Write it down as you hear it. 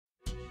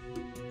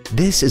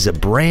This is a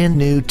brand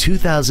new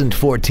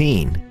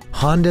 2014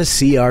 Honda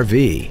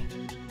CR-V.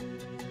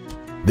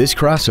 This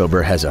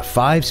crossover has a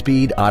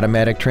 5-speed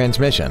automatic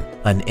transmission,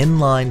 an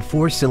inline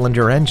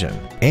 4-cylinder engine,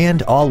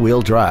 and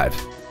all-wheel drive.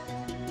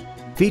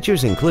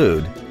 Features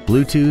include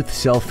Bluetooth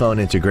cell phone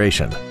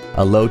integration,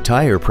 a low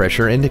tire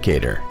pressure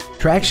indicator,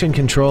 traction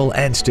control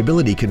and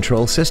stability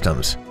control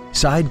systems,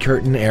 side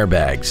curtain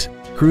airbags,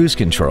 cruise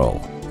control,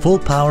 full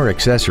power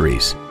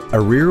accessories, a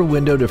rear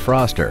window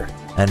defroster,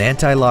 an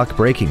anti-lock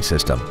braking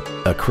system,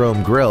 a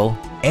chrome grille,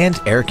 and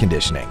air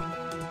conditioning.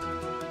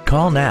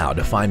 Call now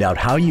to find out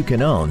how you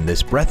can own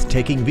this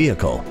breathtaking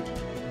vehicle.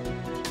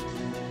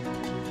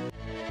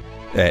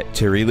 At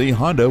Terry Lee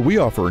Honda, we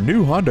offer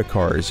new Honda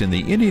cars in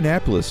the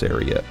Indianapolis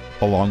area,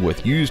 along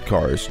with used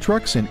cars,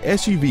 trucks, and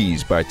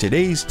SUVs by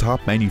today's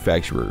top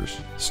manufacturers.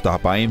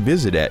 Stop by and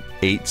visit at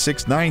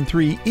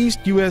 8693 East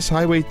US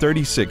Highway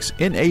 36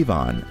 in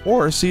Avon,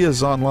 or see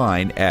us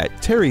online at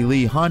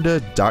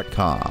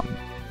terryleehonda.com.